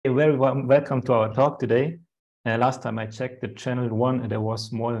A very warm welcome to our talk today. Last time I checked the channel 1, there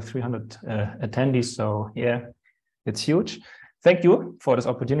was more than 300 attendees. So yeah, it's huge. Thank you for this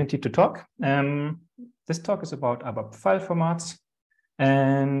opportunity to talk. This talk is about ABAP file formats.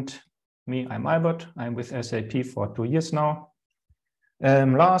 And me, I'm Albert. I'm with SAP for 2 years now.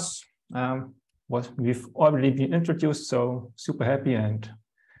 Lars, we've already been introduced, so super happy and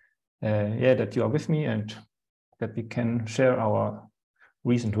yeah, that you are with me and that we can share our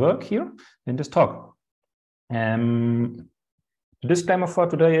recent work here in this talk. The disclaimer for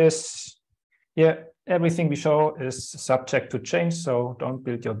today is, yeah, everything we show is subject to change, so don't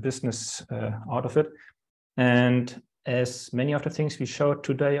build your business out of it. And as many of the things we showed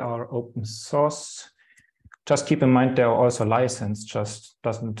today are open source, just keep in mind they are also licensed, just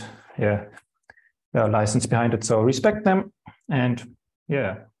doesn't, yeah, there are license behind it, so respect them. And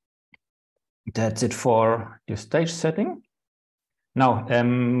yeah, that's it for the stage setting. Now,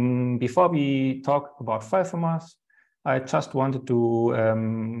 before we talk about file formats, I just wanted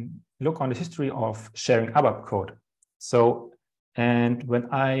to look on the history of sharing ABAP code. So, and when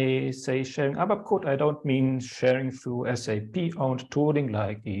I say sharing ABAP code, I don't mean sharing through SAP-owned tooling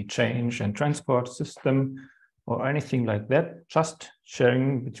like the change and transport system or anything like that, just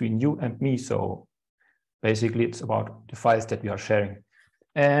sharing between you and me. So basically, it's about the files that we are sharing.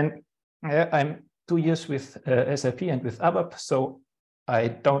 And I'm 2 years with SAP and with ABAP, so I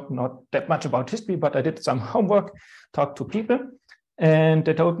don't know that much about history, but I did some homework, talked to people, and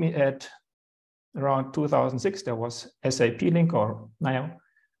they told me at around 2006 there was SAP link, or now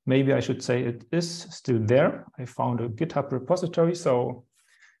maybe I should say it is still there. I found a GitHub repository, so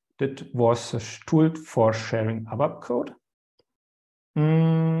that was a tool for sharing ABAP code.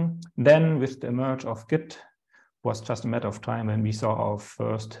 Then with the emerge of Git, was just a matter of time when we saw our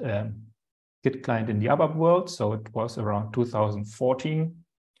first Git client in the ABAP world. So it was around 2014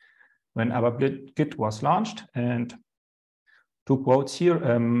 when ABAPGit was launched. And 2 quotes here,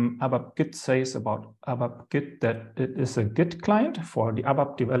 ABAPGit says about ABAPGit that it is a Git client for the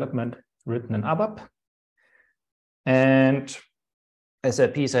ABAP development written in ABAP. And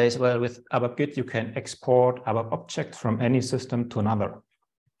SAP says, well, with ABAPGit, you can export ABAP objects from any system to another.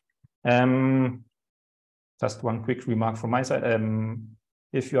 Just one quick remark from my side.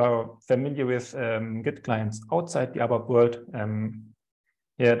 If you are familiar with Git clients outside the ABAP world,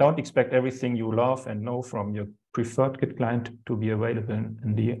 yeah, don't expect everything you love and know from your preferred Git client to be available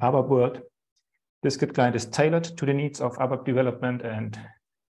in the ABAP world. This Git client is tailored to the needs of ABAP development and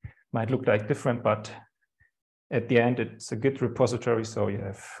might look like different, but at the end, it's a Git repository, so you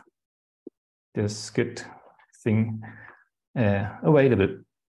have this Git thing available.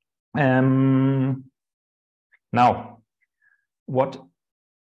 Now, what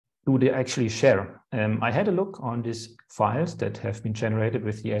do they actually share? I had a look on these files that have been generated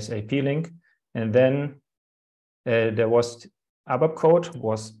with the SAP link, and then there was ABAP code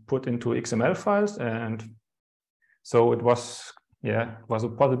was put into XML files, and so it was, yeah, it was a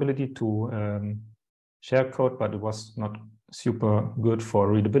possibility to share code, but it was not super good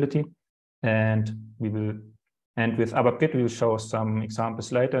for readability. And we will, and with ABAPGit, we will show some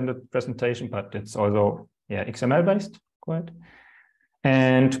examples later in the presentation, but it's also, yeah, XML based, quite.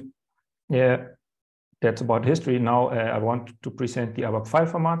 And yeah, that's about history. Now I want to present the ABAP file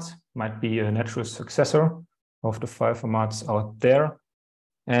formats, might be a natural successor of the file formats out there.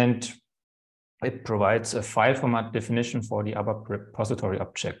 And it provides a file format definition for the ABAP repository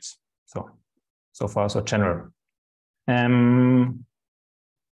objects. So far, so general.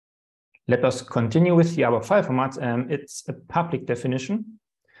 Let us continue with the ABAP file formats. It's a public definition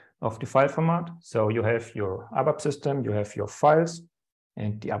of the file format. So you have your ABAP system, you have your files,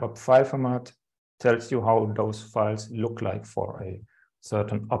 and the ABAP file format tells you how those files look like for a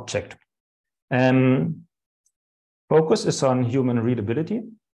certain object. Focus is on human readability.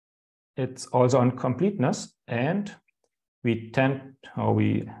 It's also on completeness, and we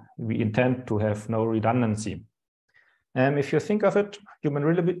intend to have no redundancy. If you think of it, human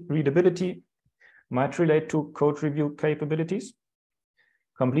readability might relate to code review capabilities.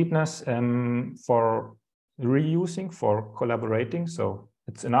 Completeness for reusing, for collaborating. So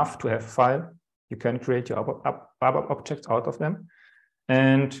it's enough to have a file. You can create your ABAP objects out of them.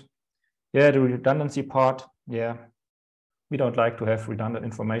 And yeah, the redundancy part, yeah, we don't like to have redundant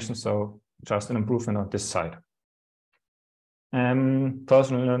information. So just an improvement on this side.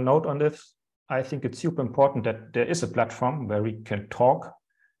 Personal note on this, I think it's super important that there is a platform where we can talk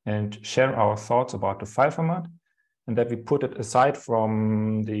and share our thoughts about the file format, and that we put it aside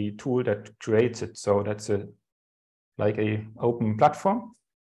from the tool that creates it. So that's like a open platform.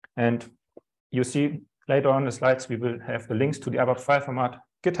 And you see later on the slides, we will have the links to the ABAP file format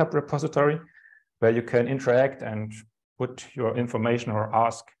GitHub repository where you can interact and put your information or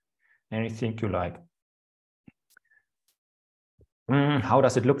ask anything you like. How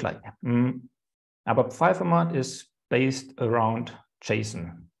does it look like? ABAP file format is based around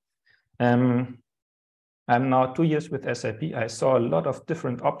JSON. I'm now 2 years with SAP. I saw a lot of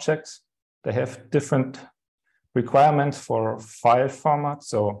different objects. They have different requirements for file format.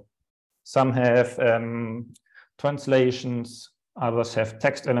 So some have translations, others have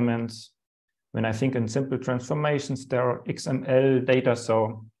text elements. When I think in simple transformations, there are XML data,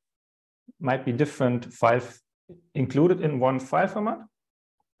 so might be different files included in one file format.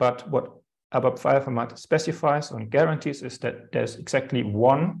 But what ABAP file format specifies and guarantees is that there's exactly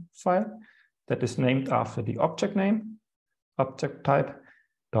one file that is named after the object name, object type,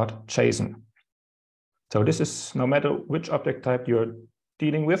 .json. So this is, no matter which object type you're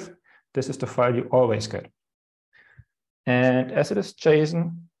dealing with, this is the file you always get. And as it is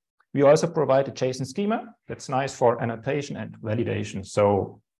JSON, we also provide a JSON schema that's nice for annotation and validation.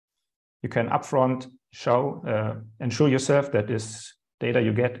 So you can upfront ensure yourself that this data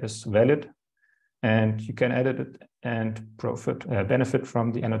you get is valid, and you can edit it and benefit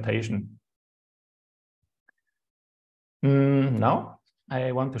from the annotation. Now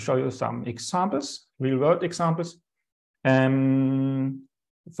I want to show you some examples, real-world examples. The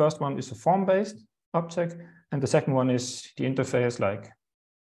first one is a form-based object, and the second one is the interface, like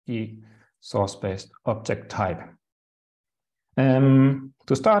the source-based object type.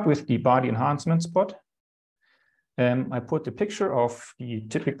 To start with the body enhancement spot, I put the picture of the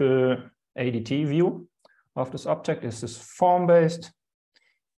typical ADT view of this object. Is this form-based?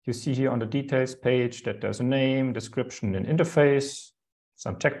 You see here on the details page that there's a name, description, and interface,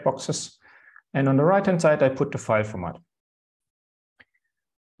 some checkboxes. And on the right-hand side, I put the file format.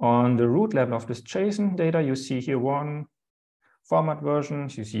 On the root level of this JSON data, you see here one format version.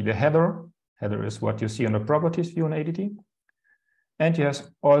 You see the header. Header is what you see on the properties view in ADT. And you have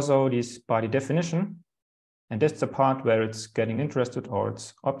also this body definition. And that's the part where it's getting interested, or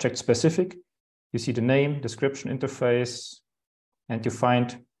it's object specific. You see the name, description, interface, and you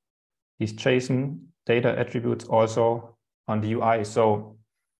find these JSON data attributes also on the UI. So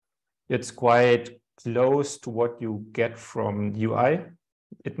it's quite close to what you get from the UI.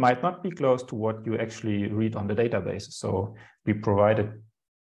 It might not be close to what you actually read on the database. So we provided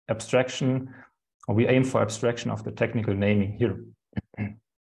abstraction, or we aim for abstraction of the technical naming here.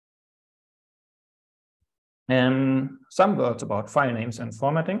 And some words about file names and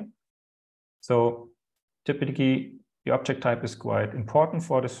formatting. So typically, the object type is quite important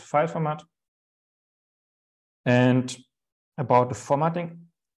for this file format. And about the formatting,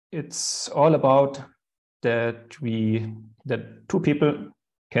 it's all about that two people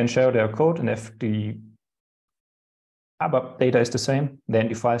can share their code, and if the ABAP data is the same, then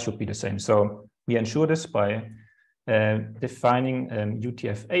the file should be the same. So we ensure this by defining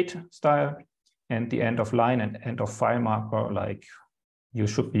UTF-8 style and the end of line and end of file marker, like you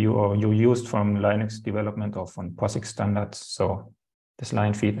should be, or you used from Linux development or from POSIX standards. So this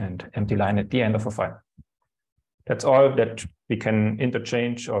line feed and empty line at the end of a file. That's all that we can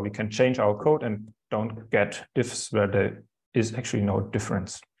interchange, or we can change our code and don't get diffs where there is actually no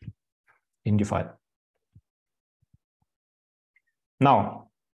difference in the file. Now,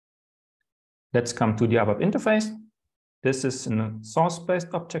 let's come to the ABAP interface. This is a source-based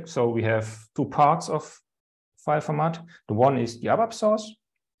object, so we have two parts of file format. The one is the ABAP source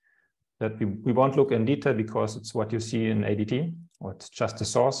that we won't look in detail because it's what you see in ADT, or it's just the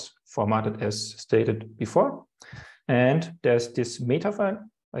source formatted as stated before. And there's this meta file.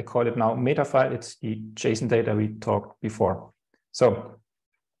 I call it now meta file. It's the JSON data we talked before. So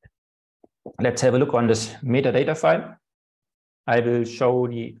let's have a look on this metadata file. I will show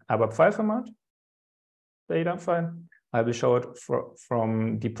the ABAP file format data file. I will show it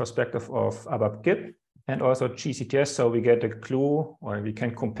from the perspective of abapGit and also gCTS, so we get a clue, or we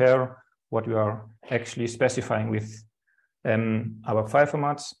can compare what we are actually specifying with ABAP file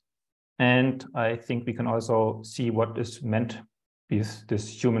formats. And I think we can also see what is meant with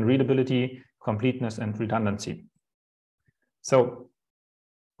this human readability, completeness, and redundancy. So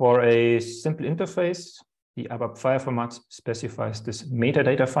for a simple interface, the ABAP file format specifies this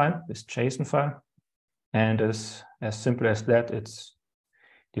metadata file, this JSON file. And as simple as that, it's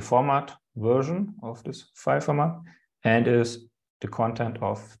the format version of this file format and is the content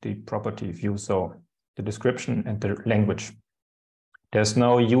of the property view, so the description and the language. There's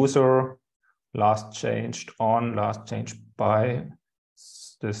no user, last changed on, last changed by,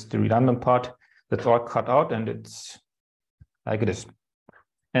 this the redundant part. That's all cut out, and it's like it is.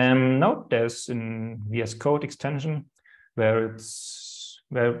 Now there's in VS Code extension where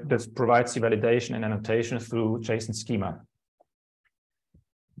where this provides the validation and annotation through JSON schema.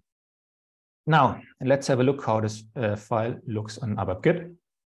 Now, let's have a look how this file looks on abapGit.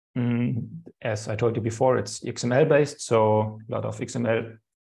 As I told you before, it's XML based, so a lot of XML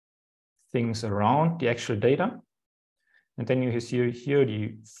things around the actual data. And then you see here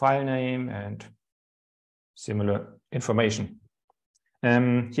the file name and similar information.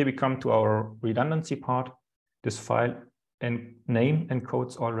 Here we come to our redundancy part. This file and name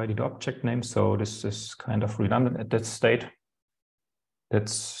encodes already the object name, so this is kind of redundant at that state.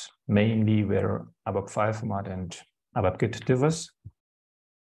 That's mainly where ABAP file format and abapGit differs.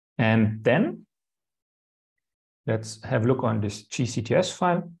 And then let's have a look on this gCTS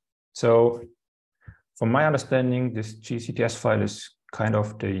file. So from my understanding, this gCTS file is kind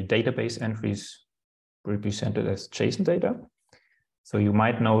of the database entries represented as JSON data. So you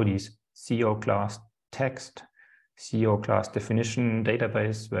might know these CO class text, CO class definition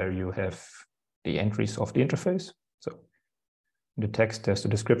database where you have the entries of the interface. So in the text, there's the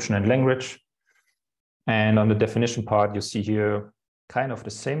description and language. And on the definition part, you see here kind of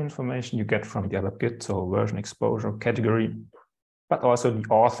the same information you get from the abapGit, so version, exposure, category, but also the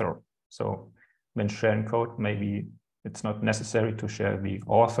author. So when sharing code, maybe it's not necessary to share the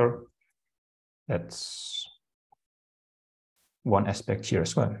author. That's one aspect here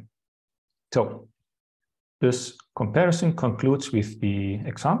as well. So this comparison concludes with the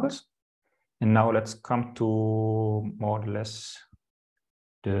examples. And now let's come to more or less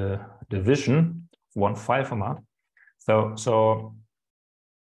the vision of one file format. So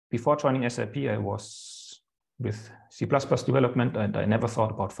before joining SAP, I was with C++ development and I never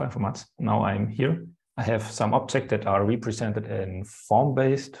thought about file formats. Now I'm here. I have some objects that are represented in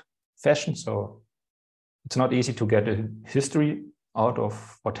form-based fashion. So it's not easy to get a history out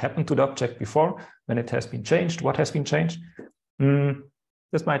of what happened to the object before, when it has been changed, what has been changed.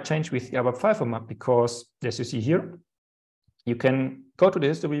 This might change with the ABAP file format because, as you see here, you can go to the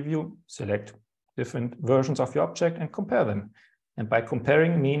history view, select different versions of your object and compare them. And by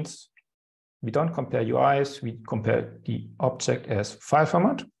comparing means we don't compare UIs, we compare the object as file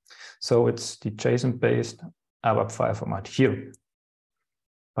format. So it's the JSON-based ABAP file format here.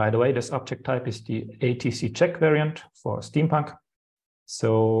 By the way, this object type is the ATC check variant for Steampunk.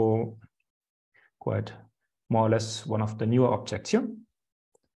 So quite more or less one of the newer objects here.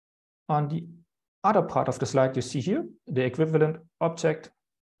 On the other part of the slide, you see here the equivalent object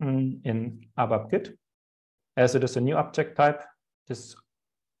in abapGit. As it is a new object type, this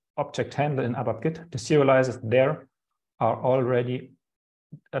object handler in abapGit, the serializers there are already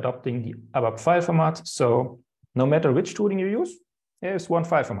adopting the ABAP file format. So no matter which tooling you use, there's one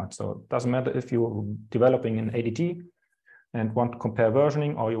file format. So it doesn't matter if you're developing in ADT and want to compare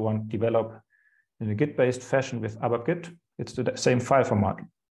versioning, or you want to develop in a Git-based fashion with abapGit, it's the same file format,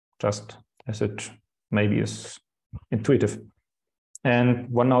 just as it maybe is intuitive. And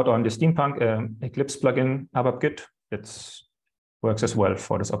one note on the Steampunk Eclipse plugin, abapGit, it works as well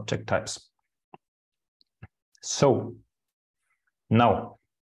for these object types. So now,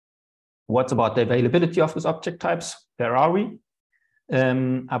 what's about the availability of these object types? Where are we?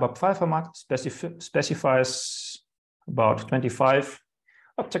 ABAP file format specifies about 25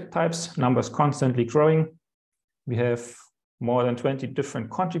 object types, numbers constantly growing. We have more than 20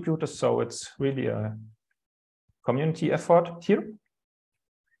 different contributors, so it's really a community effort here.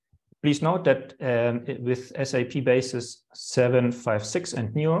 Please note that with SAP bases 7.5.6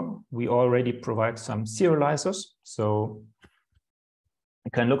 and newer, we already provide some serializers. So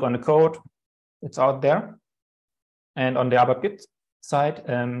you can look on the code, it's out there. And on the abapGit side,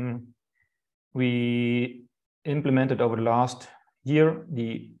 we implemented over the last year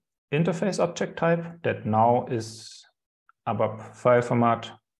the interface object type that now is ABAP file format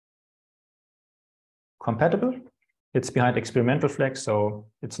compatible. It's behind experimental flag, so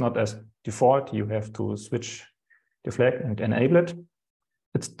it's not as default. You have to switch the flag and enable it.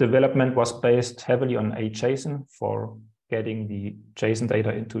 Its development was based heavily on JSON for getting the JSON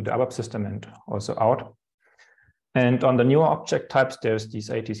data into the ABAP system and also out. And on the newer object types, there's these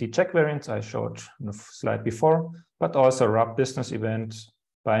ATC check variants I showed in the slide before, but also RAP business events,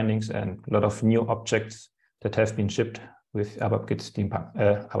 bindings, and a lot of new objects that have been shipped with abapGit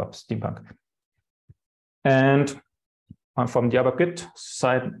ABAP Steampunk. And from the abapGit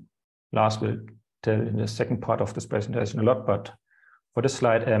side, Lars will tell in the second part of this presentation a lot, but for this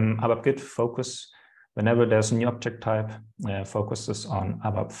slide, abapGit focus, whenever there's a new object type, focuses on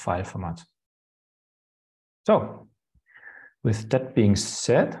ABAP file format. So with that being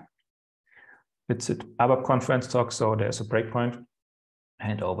said, it's an ABAP conference talk, so there's a breakpoint.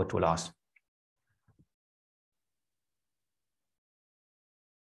 Hand over to Lars.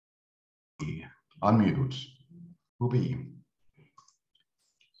 unmute. Ruby.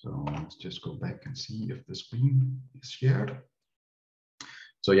 So let's just go back and see if the screen is shared.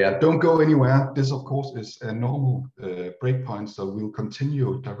 So yeah, don't go anywhere. This, of course, is a normal breakpoint. So we'll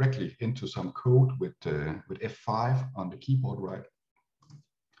continue directly into some code with F5 on the keyboard, right?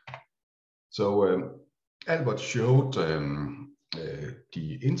 So Albert showed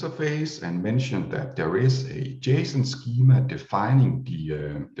the interface and mentioned that there is a JSON schema defining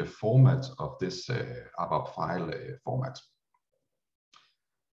the format of this ABAP file format.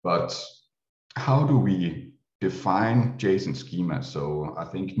 But how do we define JSON schema? So I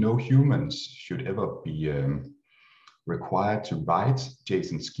think no humans should ever be required to write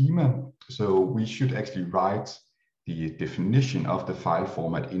JSON schema. So we should actually write the definition of the file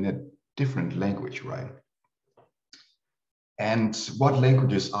format in a different language, right? And what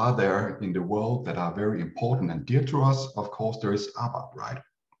languages are there in the world that are very important and dear to us? Of course, there is ABAP, right?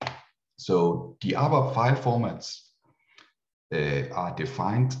 So the ABAP file formats are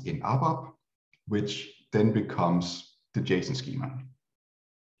defined in ABAP, which then becomes the JSON schema.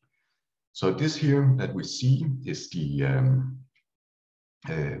 So this here that we see is the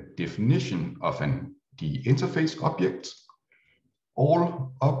definition of the interface object.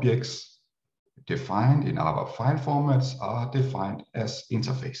 All objects defined in ABAP file formats are defined as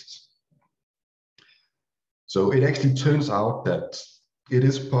interfaces. So it actually turns out that it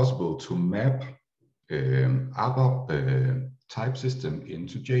is possible to map ABAP type system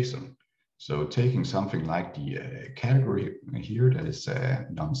into JSON. So taking something like the category here that is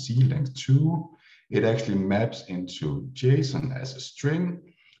non-C length 2, it actually maps into JSON as a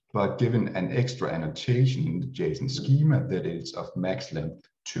string, but given an extra annotation in the JSON schema that is of max length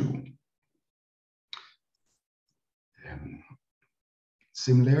 2.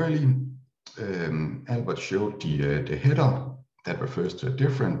 Similarly, Albert showed the header that refers to a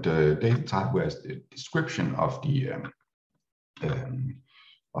different data type, whereas the description of the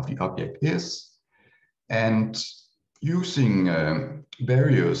object is. And using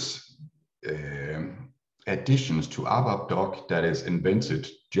various additions to ABAP doc that is invented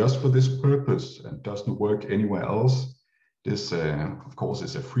just for this purpose and doesn't work anywhere else. This, of course,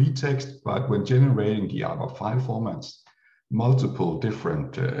 is a free text, but when generating the ABAP file formats, multiple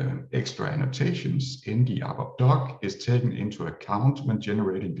different extra annotations in the ABAP doc is taken into account when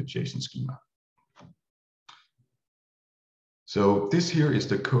generating the JSON schema. So this here is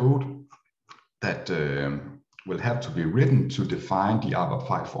the code that will have to be written to define the ABAP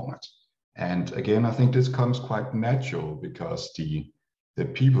file format. And again, I think this comes quite natural because the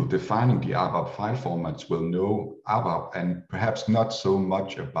people defining the ABAP file formats will know ABAP and perhaps not so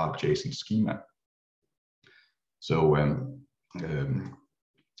much about JSON schema. So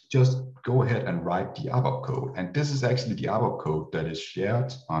just go ahead and write the ABAP code. And this is actually the ABAP code that is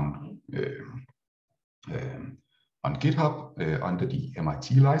shared on GitHub under the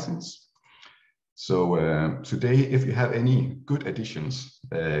MIT license. So today, if you have any good additions,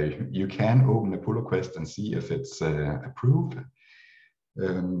 you can open a pull request and see if it's approved.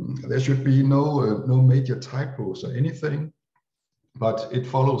 There should be no major typos or anything, but it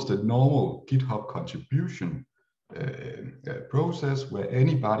follows the normal GitHub contribution process where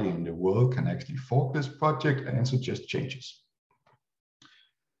anybody in the world can actually fork this project and suggest changes.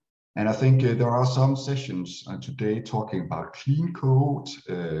 And I think there are some sessions today talking about clean code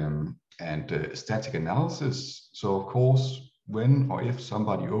and static analysis. So of course, when or if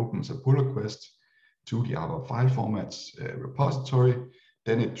somebody opens a pull request to the ABAP file formats repository,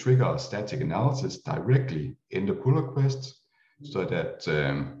 then it triggers static analysis directly in the pull request so that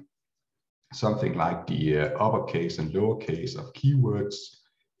something like the uppercase and lowercase of keywords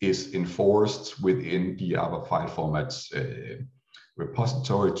is enforced within the ABAP file formats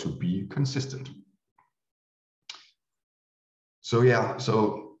repository to be consistent. So yeah,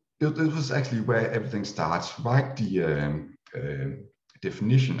 so this was actually where everything starts. Write the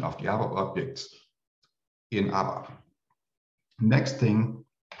definition of the ABAP objects in ABAP. Next thing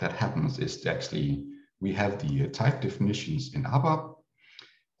that happens is actually we have the type definitions in ABAP,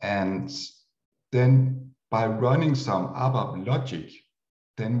 and then by running some ABAP logic,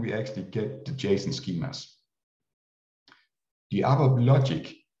 then we actually get the JSON schemas. The ABAP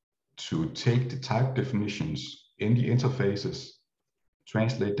logic to take the type definitions in the interfaces,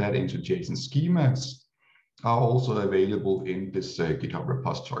 translate that into JSON schemas, are also available in this GitHub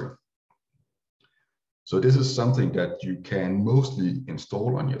repository. So this is something that you can mostly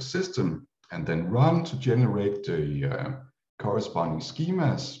install on your system and then run to generate the corresponding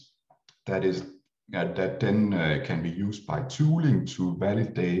schemas that then can be used by tooling to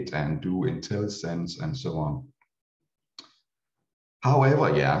validate and do IntelliSense and so on.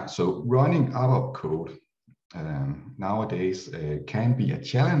 However, yeah, so running ABAP code nowadays can be a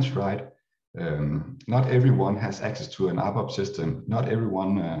challenge, right? Not everyone has access to an ABAP system. Not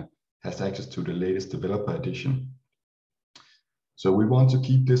everyone has access to the latest developer edition. So we want to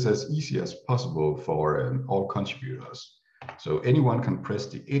keep this as easy as possible for all contributors. So anyone can press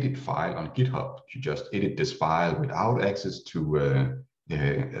the edit file on GitHub to just edit this file without access to a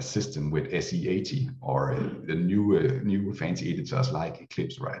system with SE80 or the new fancy editors like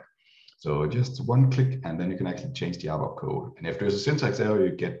Eclipse, right? So just one click and then you can actually change the ABAP code. And if there's a syntax error,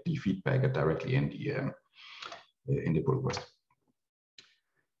 you get the feedback directly in the pull request.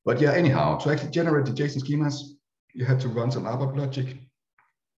 But yeah, anyhow, to actually generate the JSON schemas, you have to run some ABAP logic.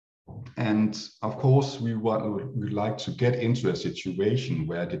 And of course, we'd like to get into a situation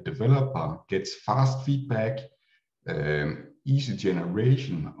where the developer gets fast feedback, easy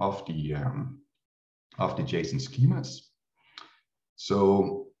generation of the JSON schemas.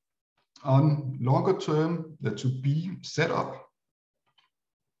 So on longer term, the to-be setup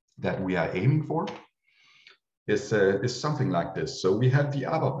that we are aiming for is something like this. So we have the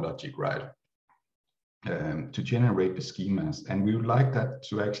ABAP logic, right, to generate the schemas, and we would like that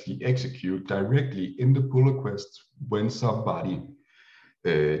to actually execute directly in the pull request when somebody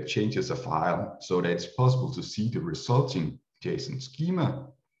changes a file, so that it's possible to see the resulting JSON schema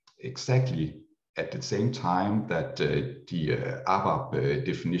exactly at the same time that the ABAP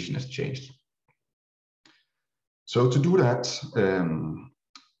definition has changed. So to do that,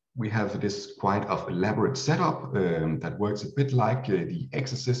 we have this quite elaborate setup that works a bit like the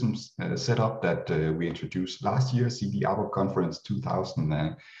exorcisms setup that we introduced last year, CD ABAP Conference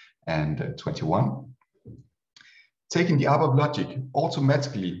 2021. Taking the ABAP logic,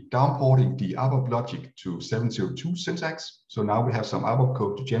 automatically downporting the ABAP logic to 702 syntax. So now we have some ABAP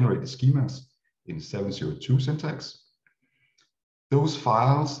code to generate the schemas in 702 syntax. Those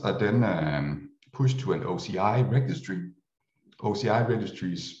files are then pushed to an OCI registry. OCI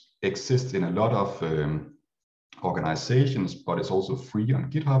registries exist in a lot of organizations, but it's also free on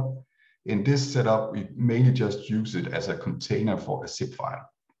GitHub. In this setup, we mainly just use it as a container for a zip file.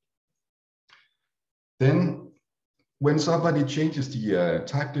 Then, when somebody changes the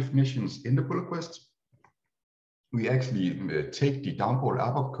type definitions in the pull request, we actually take the downported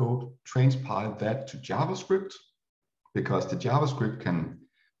ABAP code, transpile that to JavaScript, because the JavaScript can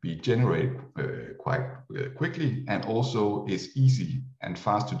be generated quite quickly and also is easy and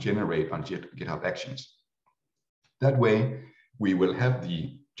fast to generate on GitHub Actions. That way, we will have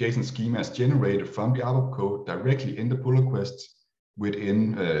the JSON schemas generated from the ABAP code directly in the pull request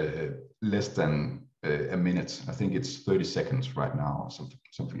within less than a minute. I think it's 30 seconds right now, or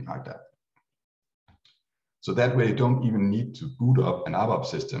something like that. So that way you don't even need to boot up an ABAP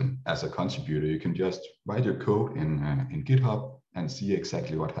system as a contributor. You can just write your code in GitHub and see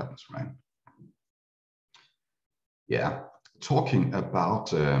exactly what happens, right? Yeah, talking about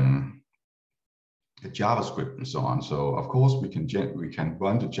the JavaScript and so on. So of course we can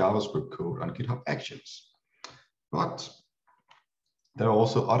run the JavaScript code on GitHub Actions, but there are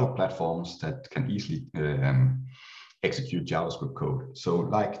also other platforms that can easily execute JavaScript code. So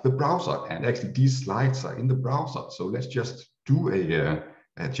like the browser, and actually these slides are in the browser. So let's just do a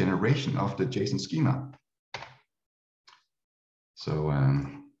generation of the JSON schema. So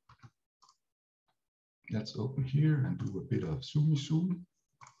let's open here and do a bit of zoom.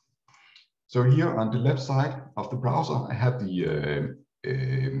 So here on the left side of the browser, I have the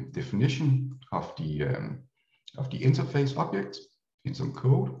definition of the interface object in some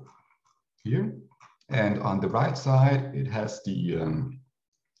code here. And on the right side, it has the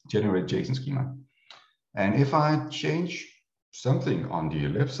generate JSON schema. And if I change something on the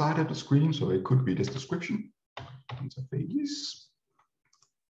left side of the screen, so it could be this description, interface,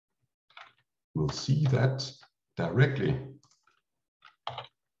 we'll see that directly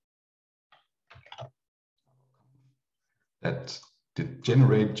that the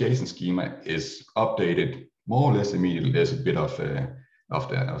generate JSON schema is updated more or less immediately. There's a bit of a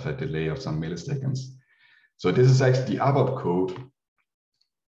delay of some milliseconds. So this is actually the ABAP code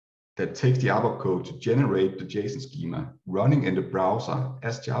that takes the ABAP code to generate the JSON schema running in the browser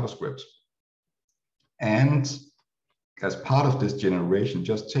as JavaScript. And as part of this generation,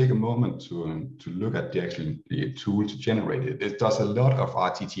 just take a moment to look at the tool to generate it. It does a lot of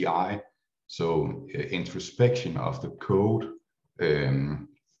RTTI, so introspection of the code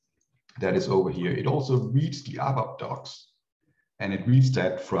that is over here. It also reads the ABAP docs, and it reads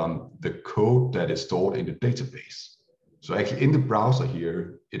that from the code that is stored in the database. So actually in the browser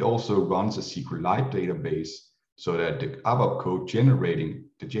here, it also runs a SQLite database so that the ABAP code generating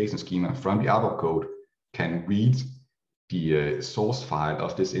the JSON schema from the ABAP code can read the source file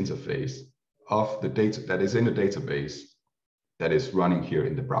of this interface of the data that is in the database that is running here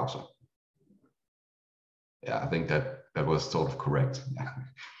in the browser. Yeah, I think that was sort of correct.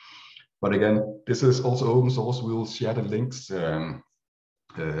 But again, this is also open source. We will share the links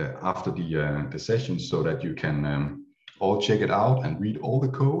after the session so that you can all check it out and read all the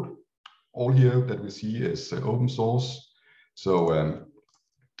code. All here that we see is open source. So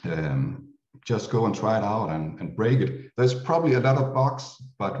just go and try it out and break it. There's probably another box,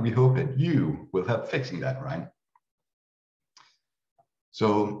 but we hope that you will help fixing that, right?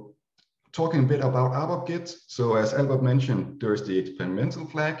 So talking a bit about ABAPGit. So as Albert mentioned, there's the experimental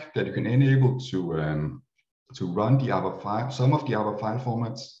flag that you can enable to run the ABAP file, some of the ABAP file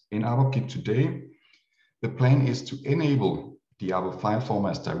formats in ABAPGit today. The plan is to enable the ABAP file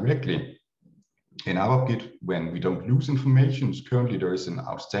formats directly in ABAPGit when we don't lose information. Currently, there is an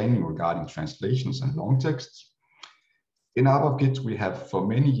outstanding regarding translations and long texts. In ABAPGit, we have for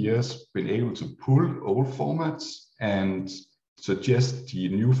many years been able to pull old formats and suggest the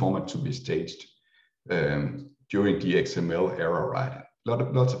new format to be staged during the XML era, right?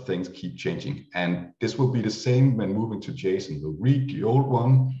 Lots of things keep changing, and this will be the same when moving to JSON. We'll read the old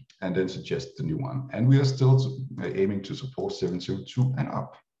one and then suggest the new one. And we are still aiming to support 7.02 and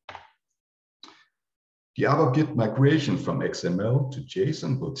up. The ABAPGit migration from XML to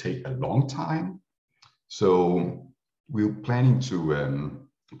JSON will take a long time. So we're planning to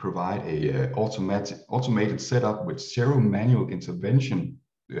provide a automated setup with zero manual intervention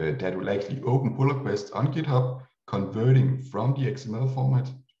that will actually open pull requests on GitHub, converting from the XML format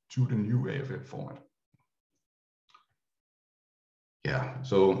to the new AFF format. Yeah,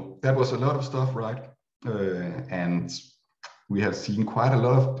 so that was a lot of stuff, right? And we have seen quite a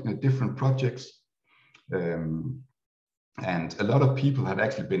lot of different projects. And a lot of people have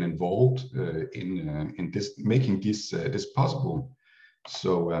actually been involved in this, making this possible.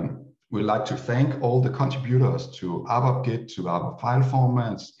 So we'd like to thank all the contributors to ABAPGit, to ABAP file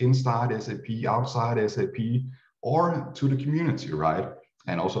formats, inside SAP, outside SAP, or to the community, right?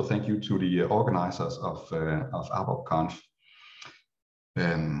 And also thank you to the organizers of ABAPConf.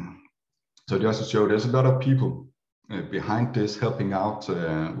 So just to show, there's a lot of people behind this, helping out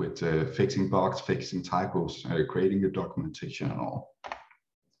with fixing bugs, fixing typos, creating the documentation and all.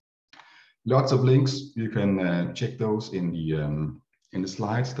 Lots of links. You can check those in the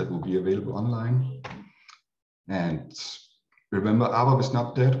slides that will be available online. And remember, ABAP is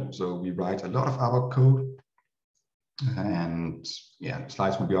not dead, so we write a lot of ABAP code. And yeah,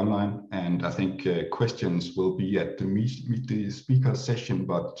 slides will be online. And I think questions will be at the meet the speaker session,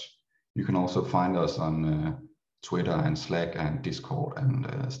 but you can also find us on Twitter and Slack and Discord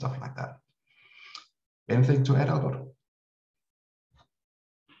and stuff like that. Anything to add, Albert?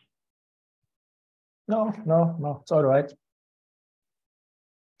 No, it's all right.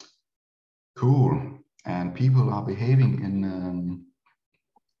 Cool. And people are behaving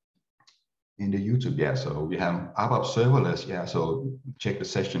in the YouTube, yeah. So we have ABAP serverless, yeah. So check the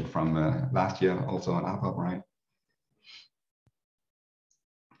session from last year, also on ABAP, right?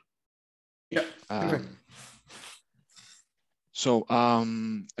 Yeah. So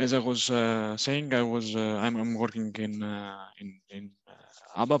as I was saying, I'm working in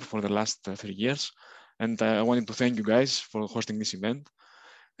ABAP for the last 3 years, and I wanted to thank you guys for hosting this event.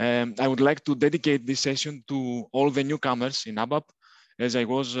 I would like to dedicate this session to all the newcomers in ABAP, as I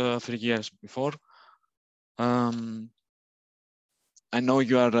was 3 years before. I know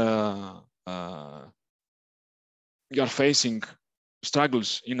you are facing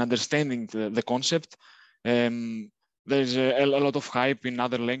struggles in understanding the concept. There's a lot of hype in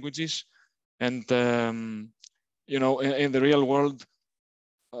other languages, and you know, in the real world,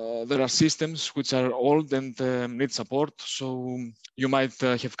 there are systems which are old and need support. So you might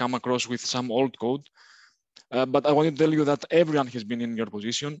have come across with some old code, but I want to tell you that everyone has been in your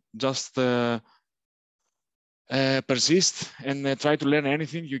position. Just persist and try to learn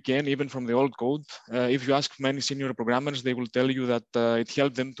anything you can, even from the old code. If you ask many senior programmers, they will tell you that it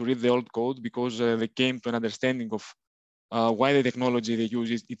helped them to read the old code because they came to an understanding of why the technology they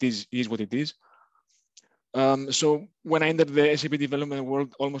use is what it is. So when I entered the SAP development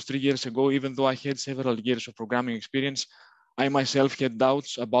world almost 3 years ago, even though I had several years of programming experience, I myself had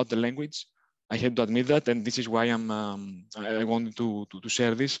doubts about the language. I had to admit that, and this is why I wanted to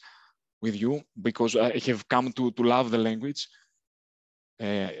share this with you, because I have come to love the language,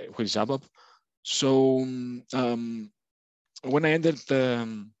 which is ABAP. So when I entered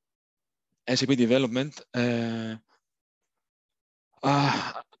SAP development,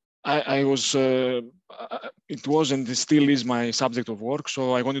 I was, it was and still is my subject of work.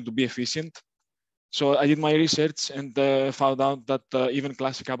 So I wanted to be efficient. So I did my research and found out that even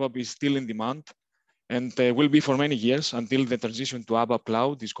classic ABAP is still in demand and will be for many years until the transition to ABAP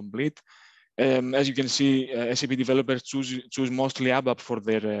Cloud is complete. As you can see, SAP developers choose mostly ABAP for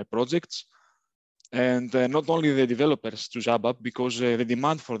their projects. And not only the developers choose ABAP because the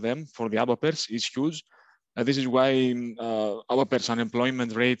demand for them, for the ABAPers, is huge. This is why ABAPers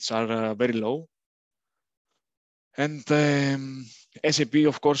unemployment rates are very low. And SAP,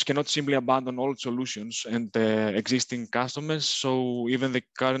 of course, cannot simply abandon old solutions and existing customers. So even the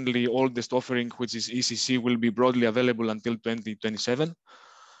currently oldest offering, which is ECC, will be broadly available until 2027.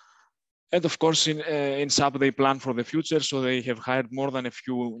 And of course, in SAP, they plan for the future. So they have hired more than a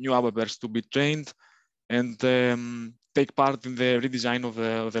few new ABAPers to be trained and take part in the redesign of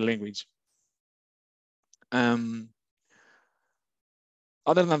the language.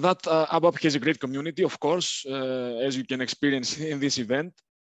 Other than that, ABAP has a great community, of course, as you can experience in this event.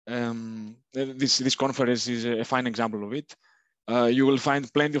 This conference is a fine example of it. You will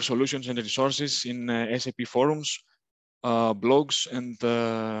find plenty of solutions and resources in SAP forums, blogs, and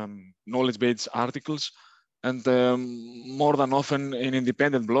knowledge-based articles, and more than often in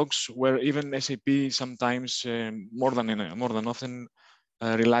independent blogs, where even SAP sometimes more than often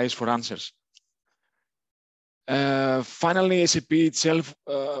relies for answers. Finally, SAP itself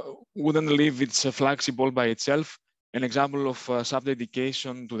wouldn't leave its flagship all by itself. An example of SAP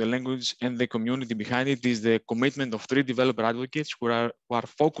dedication to the language and the community behind it is the commitment of 3 developer advocates who are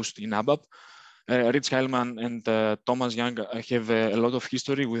focused in ABAP. Rich Heilman and Thomas Young have a lot of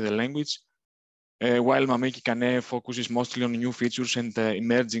history with the language, while Mameki Kane focuses mostly on new features and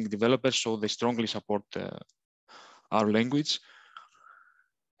emerging developers, so they strongly support our language.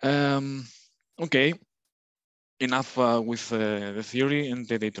 Okay. Enough with the theory and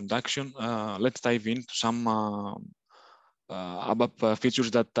the introduction. Let's dive into some ABAP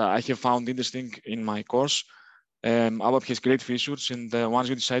features that I have found interesting in my course. ABAP has great features, and once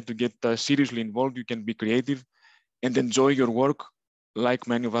you decide to get seriously involved, you can be creative and enjoy your work like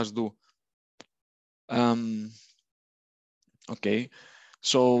many of us do. Okay,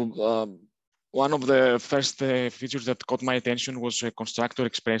 so one of the first features that caught my attention was constructor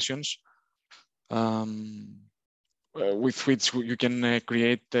expressions. With which you can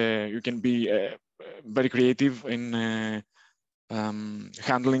create, you can be very creative in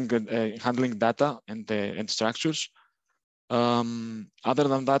handling data and structures. Other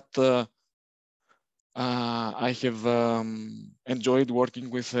than that, I have enjoyed working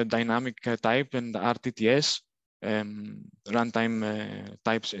with dynamic type and RTTS, runtime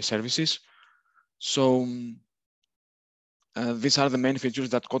types services. So these are the main features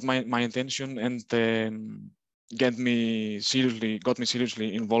that caught my attention and got me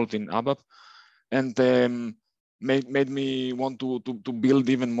seriously involved in ABAP, and made me want to build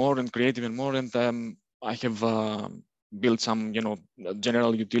even more and create even more. And I have built some,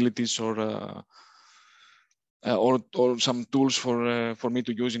 general utilities or some tools for me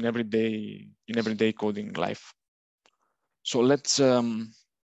to use in everyday coding life. So let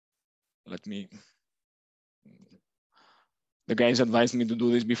me. The guys advised me to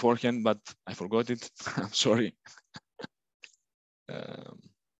do this beforehand, but I forgot it. I'm sorry.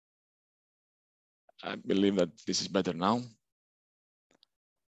 I believe that this is better now.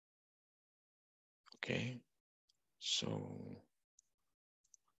 Okay, so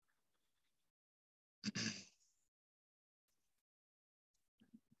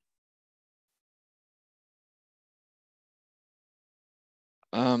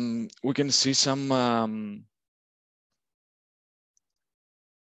we can see some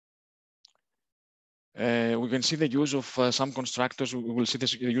we can see the use of some constructors. We will see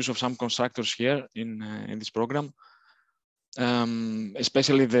the use of some constructors here in this program.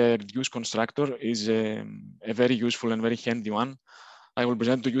 Especially the reduce constructor is a very useful and very handy one. I will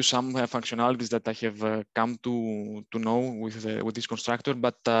present to you some functionalities that I have come to know with this constructor.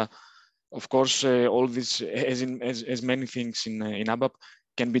 But of course, all this, as many things in ABAP,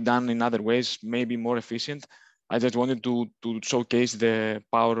 can be done in other ways, maybe more efficient. I just wanted to showcase the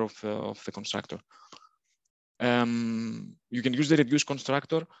power of the constructor. You can use the reduce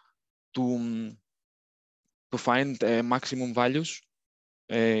constructor to find maximum values,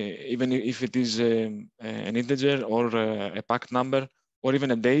 even if it is an integer or a packed number or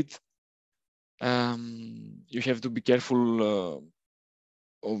even a date. You have to be careful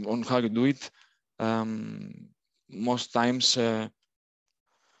on how you do it. Most times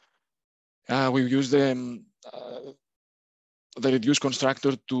we use the reduce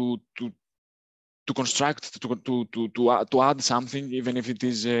constructor to construct, to add something, even if it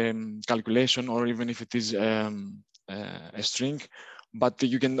is calculation or even if it is a string, but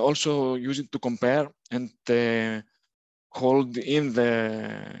you can also use it to compare and hold in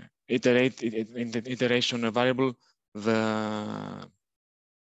the iteration variable the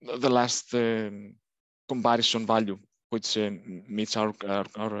last comparison value, which meets our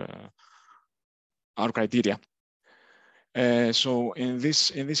criteria. So in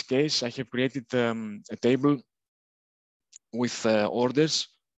this case, I have created a table with orders,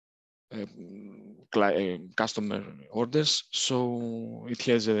 customer orders. So it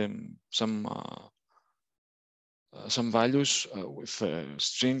has some values with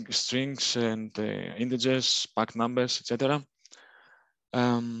strings and integers, pack numbers, etc.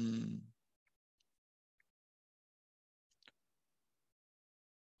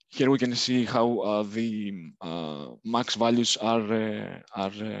 Here we can see how the max values are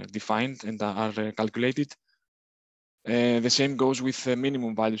defined and are calculated. The same goes with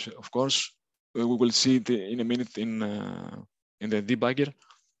minimum values, of course. We will see it in a minute in the debugger.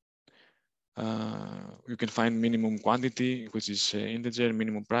 You can find minimum quantity, which is integer,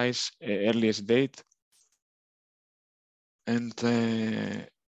 minimum price, earliest date, and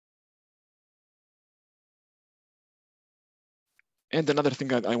another thing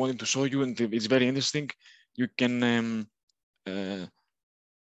that I wanted to show you, and it's very interesting, you can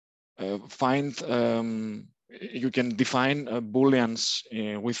find, you can define booleans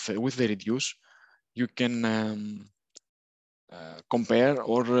with the reduce. You can compare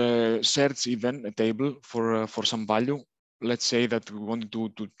or search even a table for some value. Let's say that we wanted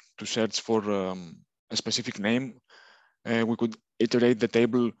to search for a specific name. We could iterate the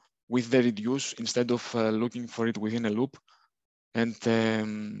table with the reduce instead of looking for it within a loop, and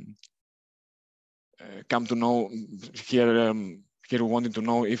come to know here. Here we wanted to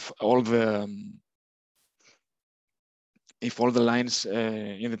know if all the lines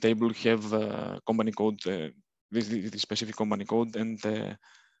in the table have company code, this specific company code, and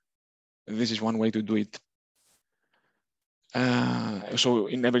this is one way to do it. So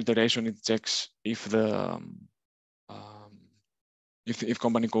in every iteration, it checks if the if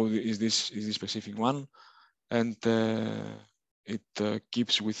company code is this specific one, and it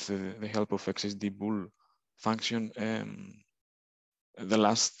keeps with the help of XSD bool function the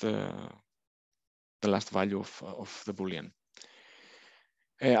last value of the boolean.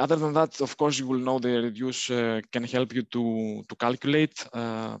 Other than that, of course, you will know the reduce can help you to calculate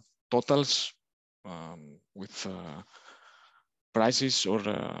totals with prices or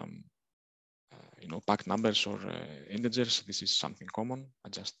pack numbers or integers. This is something common. I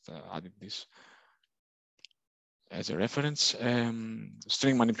just added this as a reference.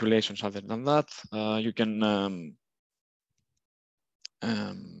 String manipulations. Other than that, you can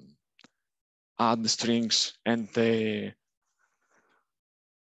add strings and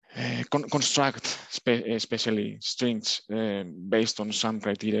construct especially strings based on some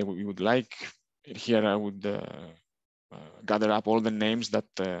criteria we would like. Here I would gather up all the names that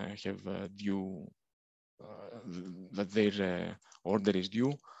have due, that their order is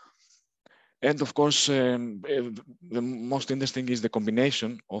due. And of course, the most interesting is the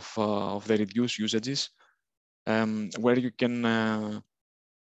combination of the reduce usages, where you can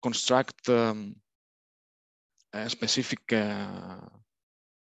construct a specific,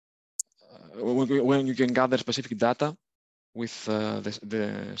 when you can gather specific data with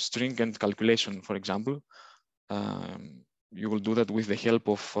the string and calculation, for example. You will do that with the help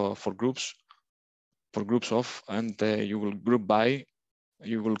of for groups of, and you will group by.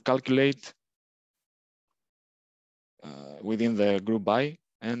 You will calculate within the group by,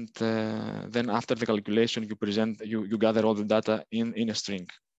 and then after the calculation, you gather all the data in a string.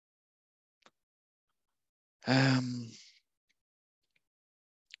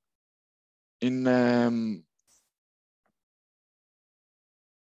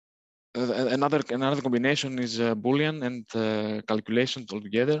 Another combination is Boolean and calculation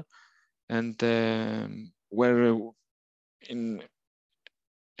altogether, and where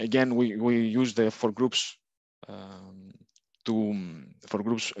again we use the for groups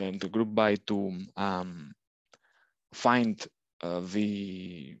and to group by to find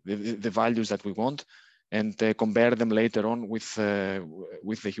the values that we want, and compare them later on with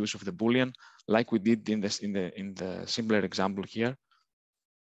the use of the Boolean, like we did in the simpler example here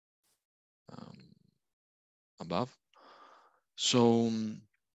above. So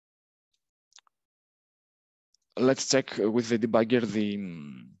let's check with the debugger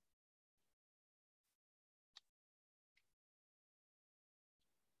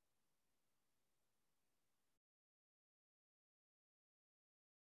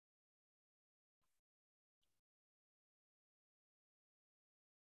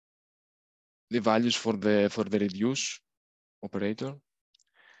the values for the reduce. operator.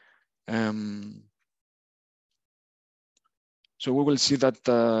 So we will see that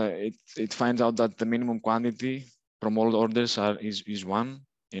it finds out that the minimum quantity from all orders is 1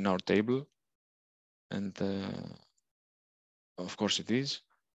 in our table, and of course it is.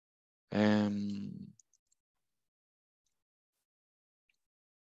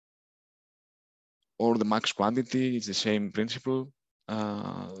 Or the max quantity is the same principle,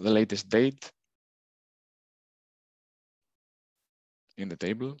 the latest date in the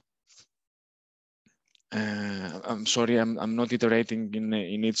table. I'm sorry, I'm not iterating in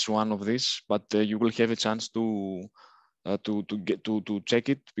each one of these, but you will have a chance to check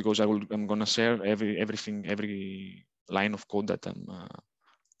it, because I'm gonna share every line of code that I'm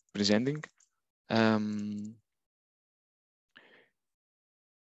presenting.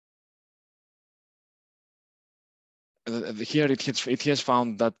 Here it has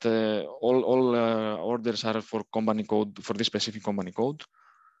found that all orders are for company code, for this specific company code,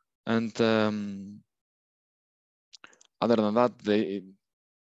 and other than that,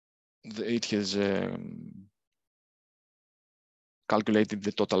 it has calculated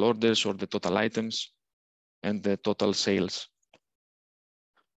the total orders or the total items and the total sales.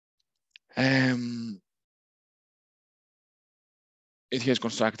 It has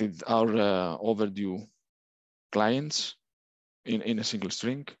constructed our overdue clients in a single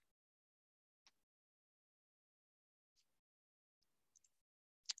string.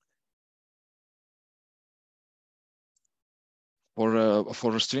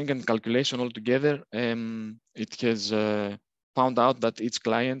 For string and calculation altogether, it has found out that each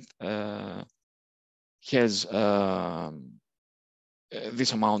client has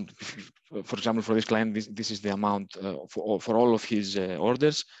this amount. For example, for this client, this is the amount for all of his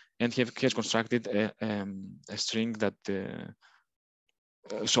orders, and he has constructed a string that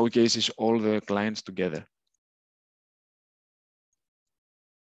showcases all the clients together.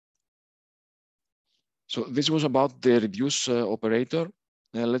 So this was about the reduce operator.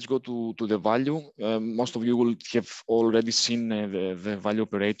 Let's go to the value. Most of you will have already seen the value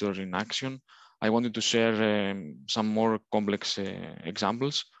operator in action. I wanted to share some more complex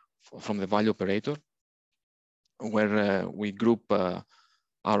examples from the value operator, where we group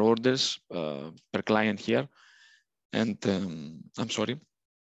our orders per client here. And I'm sorry.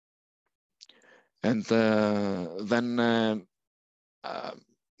 And then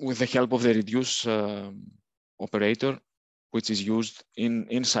with the help of the reduce operator, which is used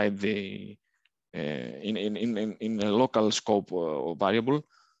inside the in a local scope variable,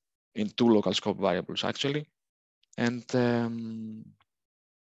 in 2 local scope variables actually, and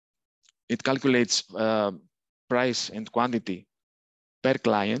it calculates price and quantity per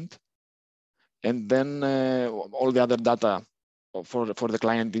client, and then all the other data for the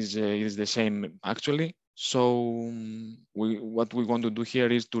client is the same actually. So what we want to do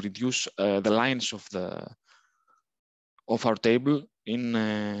here is to reduce the lines of our table in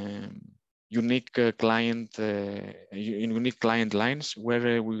unique client lines,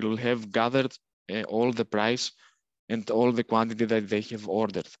 where we will have gathered all the price and all the quantity that they have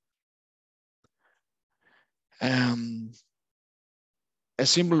ordered. A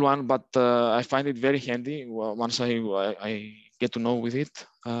simple one, but I find it very handy once I get to know with it.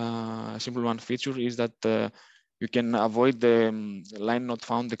 A simple one feature is that you can avoid the line not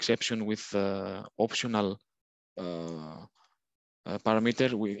found exception with optional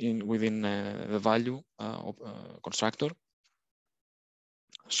parameter within the value constructor.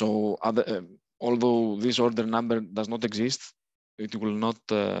 So although this order number does not exist, it will not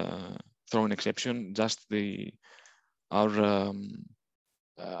throw an exception. Just our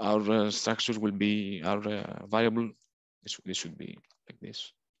structure will be our variable. This should be like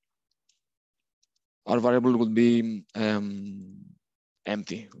this. Our variable would be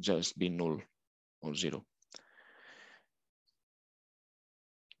empty, just be null or 0.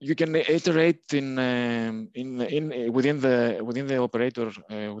 You can iterate within the operator,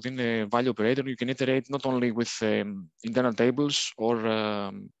 within the value operator. You can iterate not only with internal tables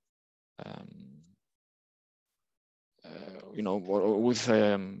or you know, or with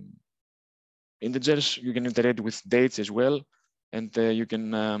integers. You can iterate with dates as well, and you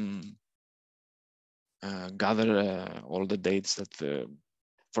can gather all the dates that.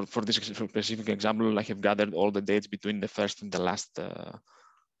 For this specific example, I have gathered all the dates between the first and the last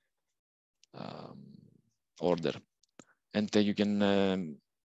order, and you can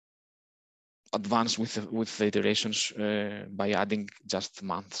advance with the iterations by adding just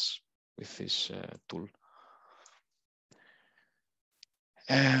months with this tool.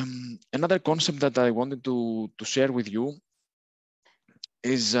 Another concept that I wanted to share with you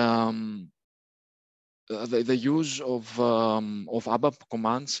is the use of ABAP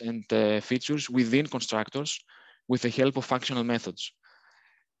commands and features within constructors with the help of functional methods.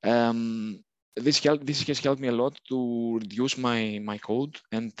 This has helped me a lot to reduce my code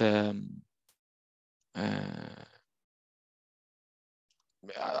and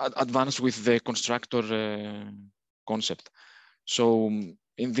advance with the constructor concept. So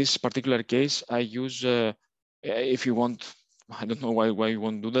in this particular case, I use, if you want, I don't know why you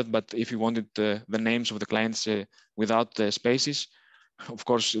want to do that, but if you wanted the names of the clients without spaces, of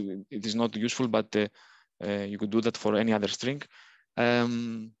course, it is not useful, but you could do that for any other string.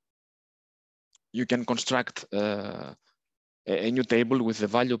 You can construct a new table with the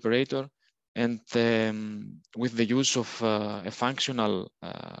value operator and with the use of a functional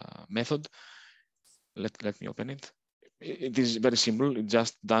method. Let me open it. It is very simple. It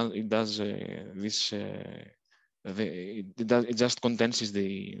just does this. It just condenses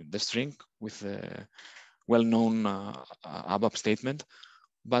the string with a well-known ABAP statement,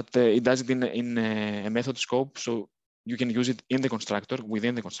 but it does it in a method scope, so you can use it in the constructor,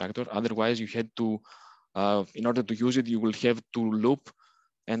 within the constructor. Otherwise, you had to, in order to use it, you will have to loop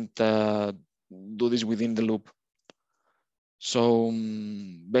and do this within the loop. So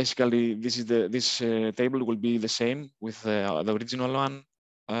basically, this table will be the same with the original one,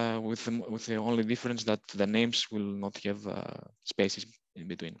 with the only difference that the names will not have spaces in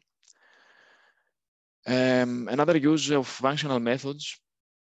between. Another use of functional methods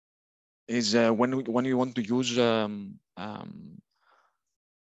is when you want to use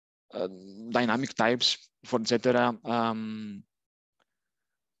dynamic types, for etc.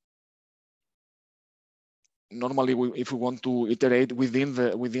 Normally, if we want to iterate within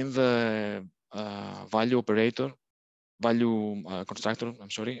the value operator, value constructor, I'm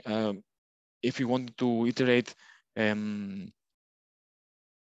sorry, if you want to iterate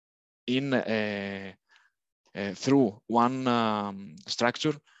through one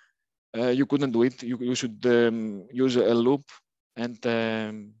structure, you couldn't do it. You should use a loop and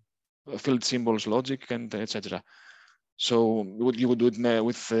field symbols logic and etc. So you would do it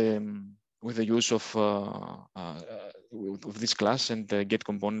with the use of this class and get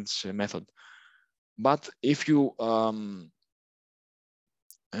components method. But if you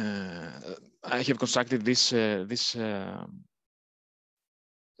I have constructed this this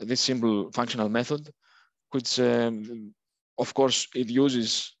simple functional method, which of course it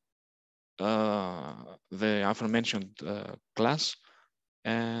uses the aforementioned class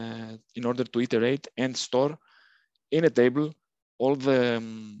in order to iterate and store in a table all the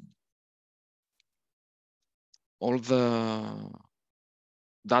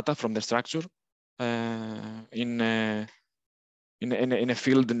data from the structure in a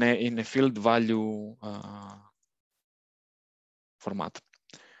field value format.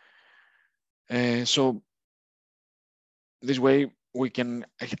 So this way we can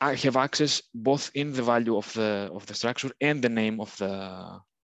have access both in the value of the structure and the name of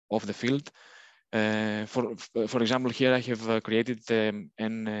the field. For example, here I have created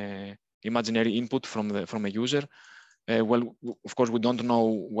an imaginary input from a user. Well, of course, we don't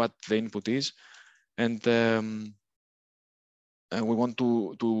know what the input is, and we want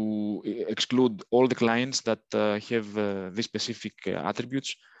to exclude all the clients that have these specific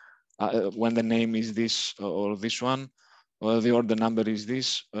attributes. When the name is this or this one, or the order number is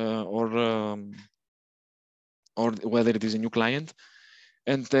this, or whether it is a new client,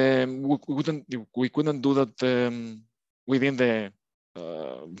 and we couldn't do that within the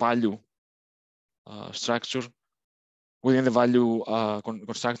value structure, within the value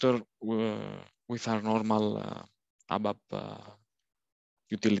constructor with our normal ABAP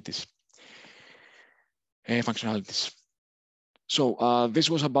utilities, functionalities. So this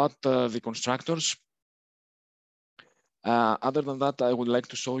was about the constructors. Other than that, I would like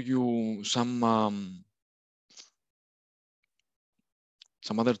to show you some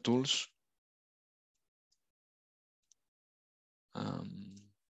other tools.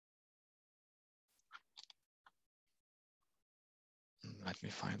 Let me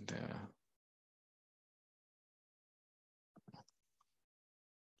find the.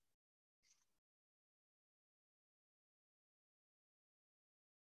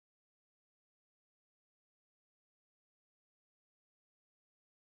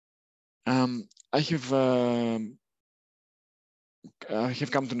 I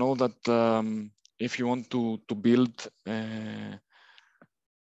have come to know that if you want to build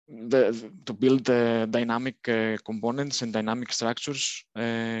dynamic components and dynamic structures,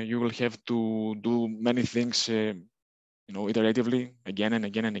 you will have to do many things, iteratively again and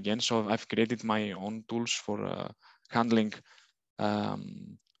again and again. So I've created my own tools for handling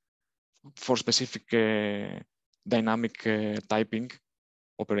for specific dynamic typing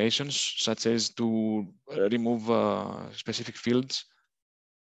operations, such as to remove specific fields.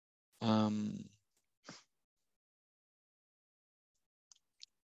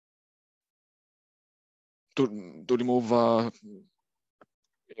 To remove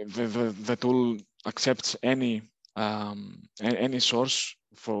the tool accepts any source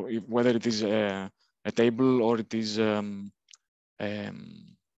for whether it is a table or it is a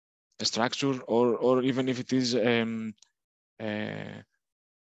structure or even if it is a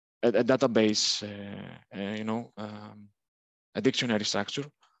database, you know, a dictionary structure.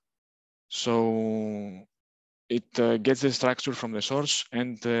 So it gets the structure from the source,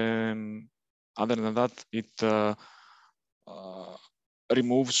 and other than that, it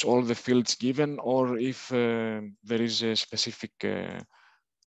removes all the fields given, or if there is a specific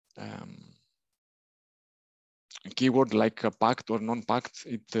keyword like packed or non-packed,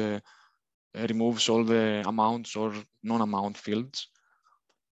 it removes all the amounts or non-amount fields.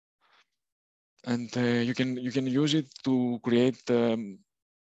 And you can use it to create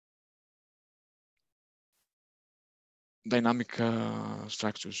dynamic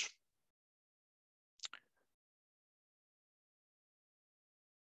structures.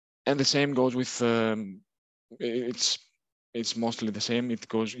 And the same goes with it's mostly the same.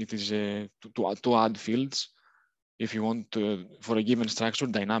 It is to add fields if you want to, for a given structure,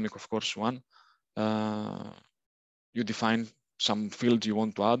 dynamic of course one. You define some fields you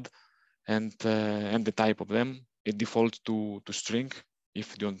want to add, and the type of them. It defaults to string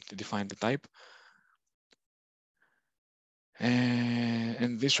if you don't define the type.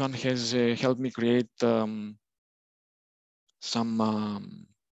 And this one has helped me create some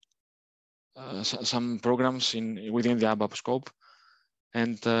programs within the ABAP scope,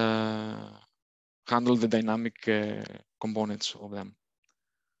 and handle the dynamic components of them.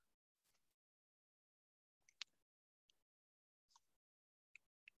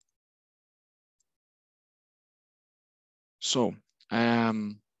 So,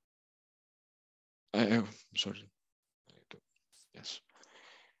 sorry. Yes.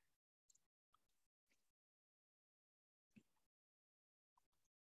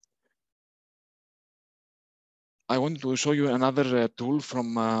 I wanted to show you another tool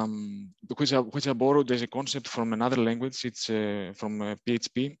from which I borrowed as a concept from another language. It's from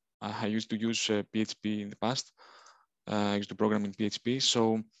PHP. I used to use PHP in the past. I used to program in PHP.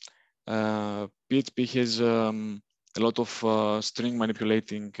 So PHP has a lot of string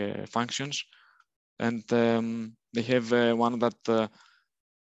manipulating functions, and they have one that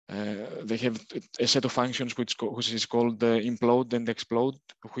they have a set of functions which is called implode and explode,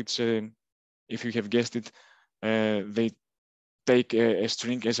 which, if you have guessed it, they take a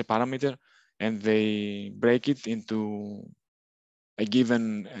string as a parameter and they break it into a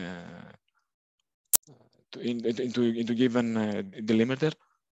given into given delimiter.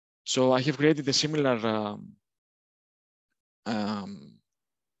 So I have created a similar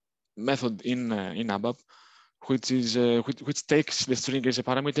method in ABAP, which is which takes the string as a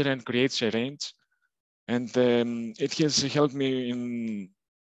parameter and creates a range, and it has helped me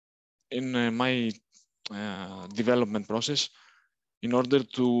in my development process in order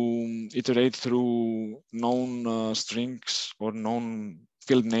to iterate through known strings or known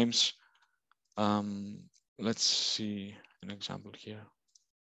field names. Let's see an example here.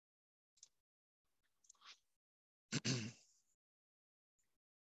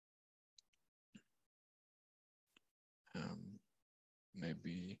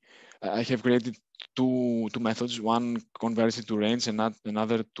 Maybe I have created two methods. One converts it to range and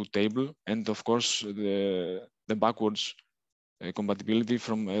another to table. And of course, the backwards compatibility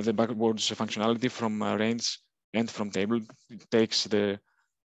from the backwards functionality from range and from table. It takes the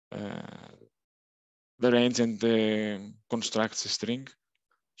range and constructs a string.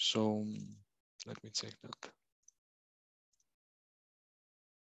 So let me check that.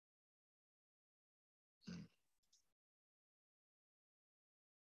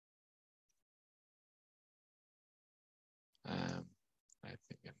 I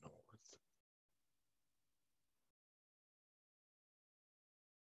think I know it.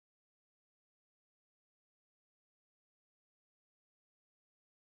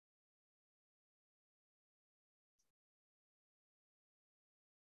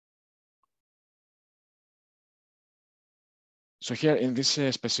 So here in this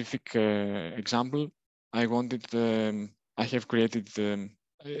specific example, I wanted, I have created,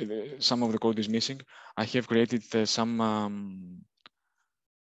 some of the code is missing. I have created some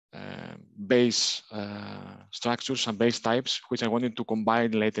base structures, some base types, which I wanted to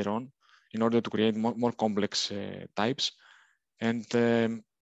combine later on in order to create more complex types. And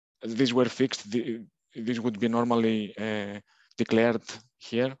these were fixed. This would be normally declared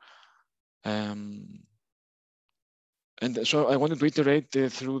here. And so I wanted to iterate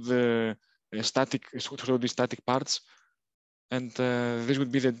through the static parts, and this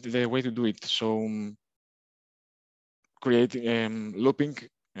would be the way to do it. So creating looping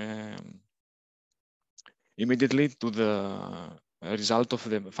immediately to the result of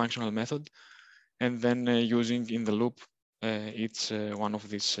the functional method, and then using in the loop each one of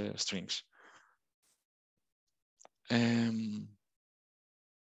these strings.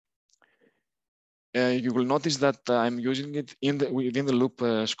 You will notice that I'm using it within the loop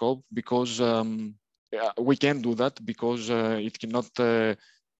scope because we can do that because it cannot.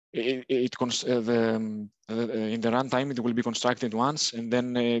 In the runtime, it will be constructed once, and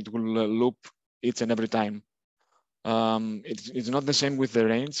then it will loop each and every time. It's not the same with the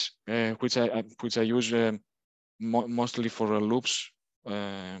range, which I use mostly for loops.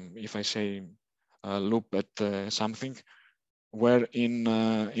 If I say loop at something, where in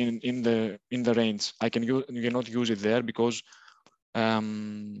the range you cannot use it there because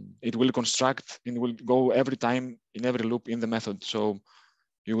it will construct and will go every time in every loop in the method. So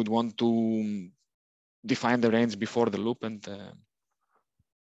you would want to define the range before the loop and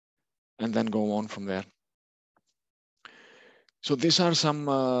then go on from there. So these are some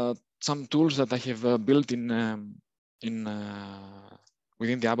tools that I have built in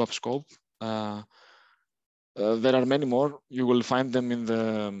within the ABAP scope. There are many more. You will find them in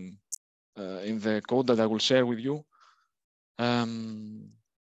the code that I will share with you. I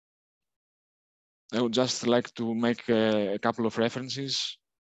would just like to make a couple of references.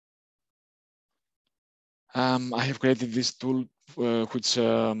 I have created this tool which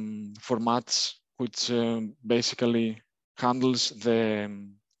formats, which basically handles the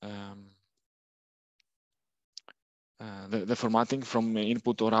formatting from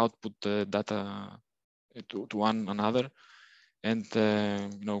input or output data to one another, and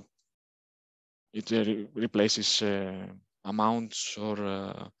you know, it replaces amounts or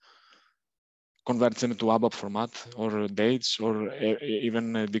converts them to ABAP format or dates or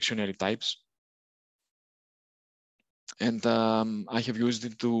even dictionary types. And I have used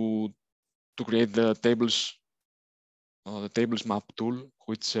it to create the tables map tool,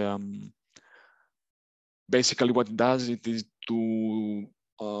 which basically what it does, it is to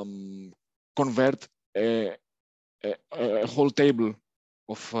convert a whole table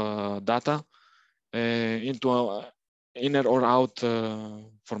of data into inner or out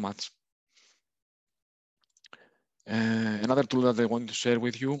formats. Another tool that I want to share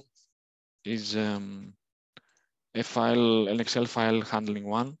with you is an Excel file handling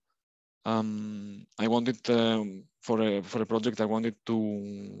one. I wanted for a project, I wanted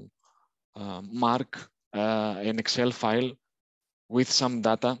to mark an Excel file with some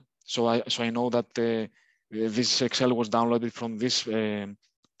data, so I know that this Excel was downloaded from this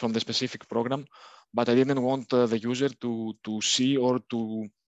from the specific program, but I didn't want the user to see or to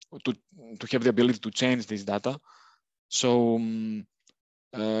have the ability to change this data. So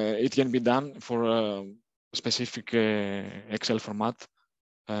it can be done for a specific Excel format.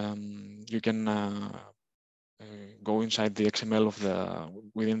 You can go inside the XML of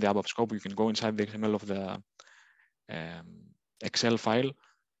within the ABAP scope. You can go inside the XML of the Excel file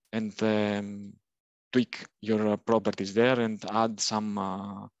and tweak your properties there and add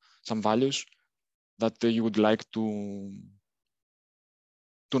some values that you would like to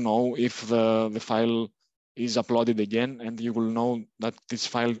know if the file is uploaded again, and you will know that this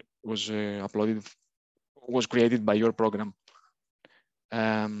file was created by your program,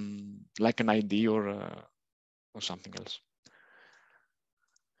 like an ID or something else.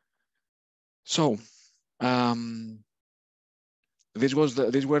 So these were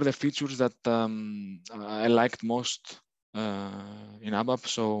the features that I liked most in ABAP.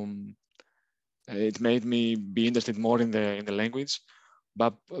 So it made me be interested more in the language.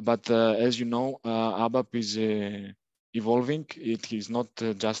 But as you know, ABAP is evolving. It is not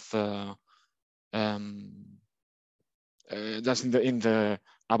just in the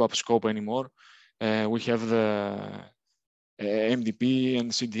ABAP scope anymore. We have the MDP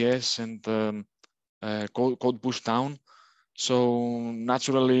and CDS and code push down. So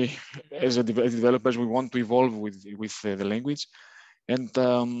naturally, as developers, we want to evolve with the language. And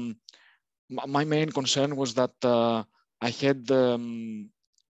my main concern was that I had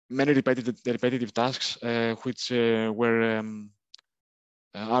many repetitive tasks which were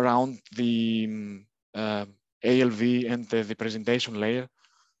around the ALV and the presentation layer.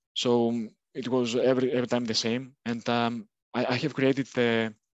 So it was every time the same. And I have created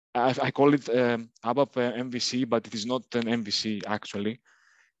I call it ABAP MVC, but it is not an MVC actually.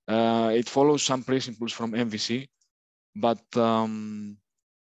 It follows some principles from MVC, but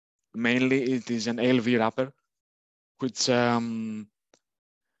mainly it is an ALV wrapper, which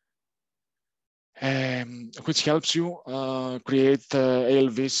helps you create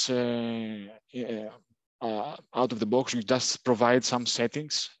ALVs out of the box. You just provide some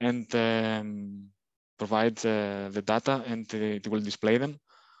settings and provide the data, and it will display them.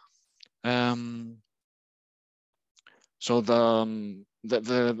 So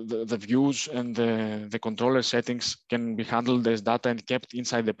the views and the controller settings can be handled as data and kept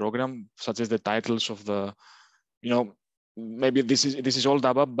inside the program, such as the titles of the, maybe this is old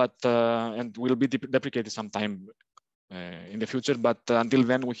ABAP, but and will be deprecated sometime in the future. But until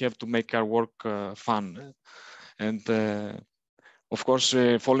then, we have to make our work fun, and of course,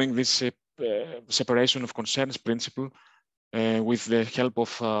 following this separation of concerns principle with the help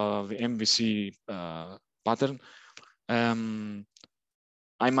of the MVC pattern,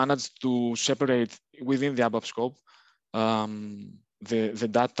 I managed to separate within the ABAP scope the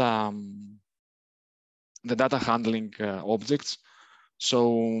data handling objects.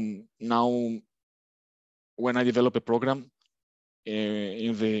 So now, when I develop a program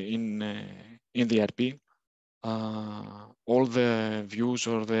in the ERP, all the views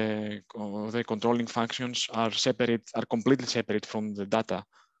or the controlling functions are completely separate from the data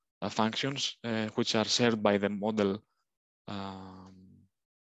functions, which are served by the model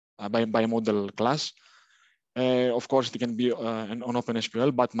by a model class. Of course, it can be on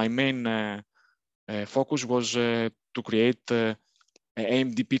OpenSQL, but my main focus was to create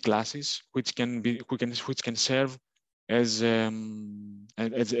AMDP classes, which can serve as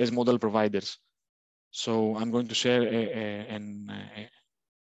model providers. So I'm going to share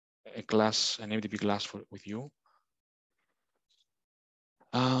a class, an AMDP class with you.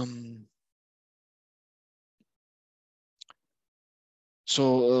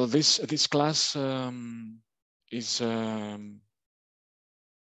 So this class is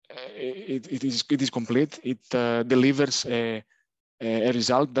it is complete. It delivers a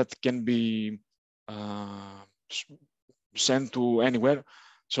result that can be sent to anywhere.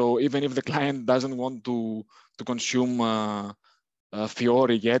 So even if the client doesn't want to consume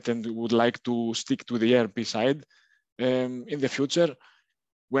Fiori yet and would like to stick to the ERP side, in the future,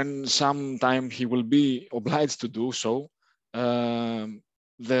 when sometime he will be obliged to do so, the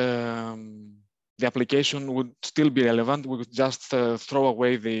application would still be relevant. We would just throw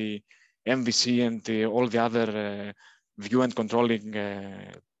away the MVC and all the other view and controlling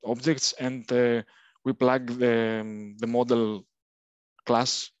objects, and we plug the model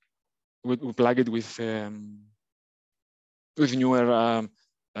class. We plug it with newer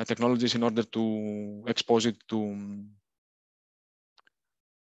technologies in order to expose it to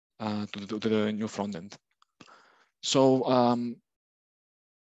the new front end. So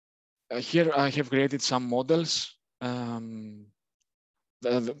here I have created some models. In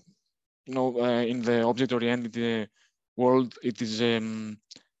the object-oriented world, it is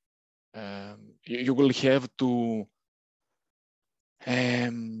you will have to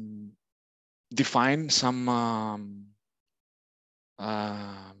define some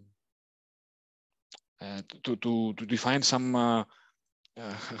to define some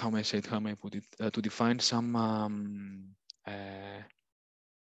how may I say it? How may I put it? To define some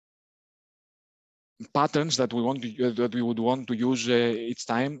patterns that we would want to use each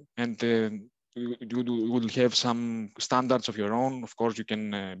time, and you will have some standards of your own. Of course, you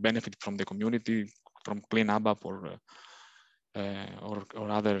can benefit from the community, from Clean ABAP or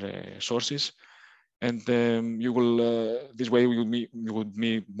other sources, and you will this way you would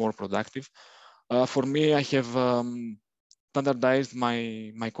be more productive. For me, I have standardized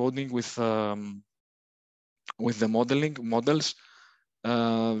my coding with the models.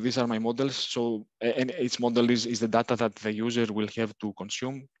 These are my models. So, and each model is the data that the user will have to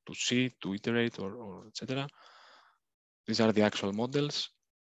consume, to see, to iterate, or etc. These are the actual models.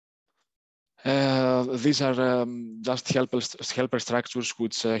 These are just helper structures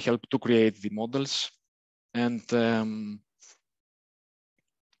which help to create the models. And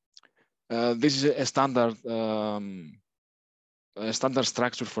this is a standard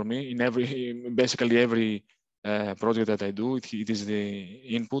structure for me in basically every project that I do. It is the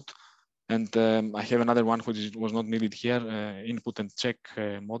input, and I have another one which was not needed here: input and check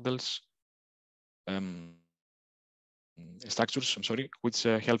models structures. I'm sorry, which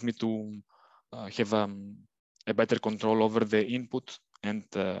help me to have a better control over the input and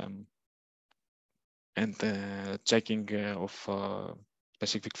checking of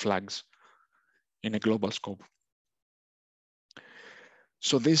specific flags in a global scope.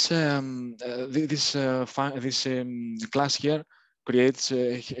 So this class here creates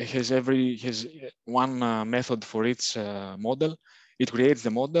has one method for each model. It creates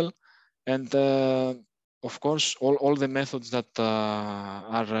the model, and of course, all the methods that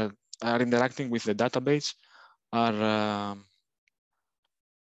are interacting with the database are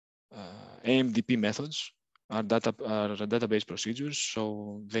AMDP methods, are database procedures.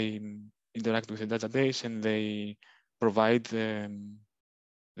 So they interact with the database and they provide, they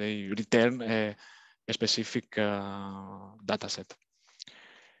return a specific data set.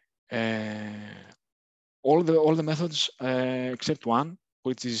 All the methods except one,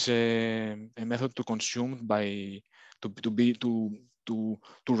 which is a method to consume by to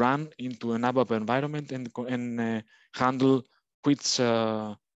run into an ABAP environment and handle which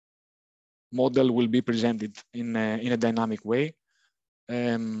model will be presented in a dynamic way.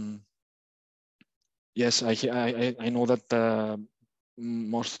 Yes, I know that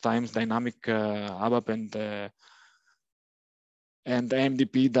most times dynamic ABAP and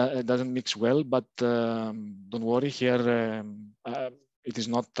AMDP doesn't mix well, but don't worry, here it is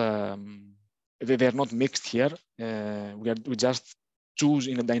not, they are not mixed here. We just choose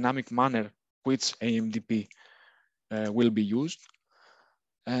in a dynamic manner which AMDP will be used.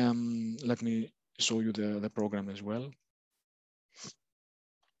 Let me show you the program as well.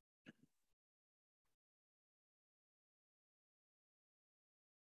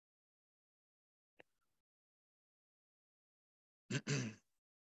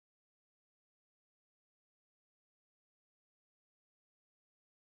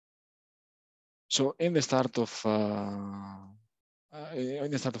 So in the start of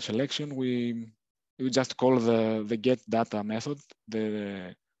selection, we just call the get data method,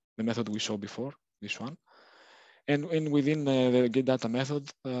 the method we saw before, this one, and within the get data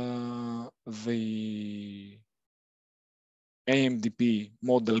method, the AMDP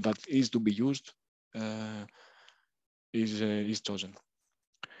model that is to be used is chosen.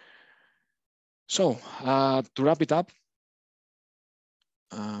 So to wrap it up,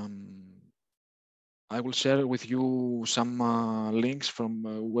 I will share with you some links from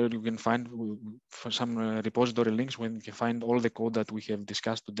where you can find for some repository links when you can find all the code that we have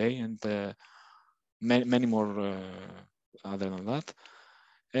discussed today, and many more other than that.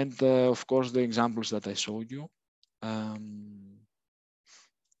 And of course, the examples that I showed you.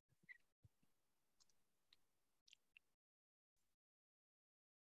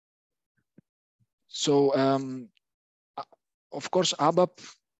 So, of course, ABAP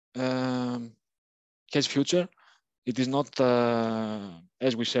has future. It is not,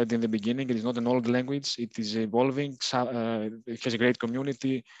 as we said in the beginning, it is not an old language. It is evolving. It has a great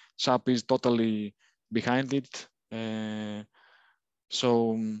community. SAP is totally behind it.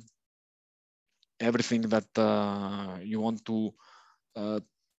 So everything that you want to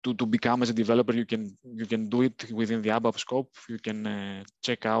become as a developer, you can do it within the ABAP scope. You can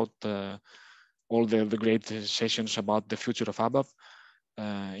check out all the great sessions about the future of ABAP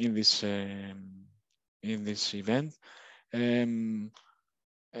in this event. Even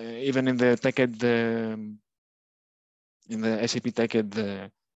in the TechEd, in the SAP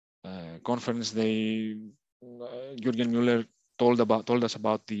TechEd conference, Jürgen Müller told us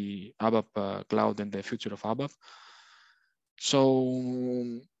about the ABAP cloud and the future of ABAP. So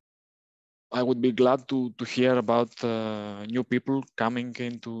I would be glad to hear about new people coming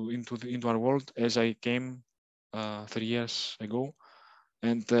into our world, as I came 3 years ago,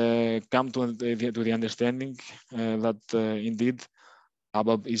 and come to the understanding that indeed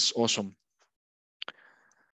ABAP is awesome.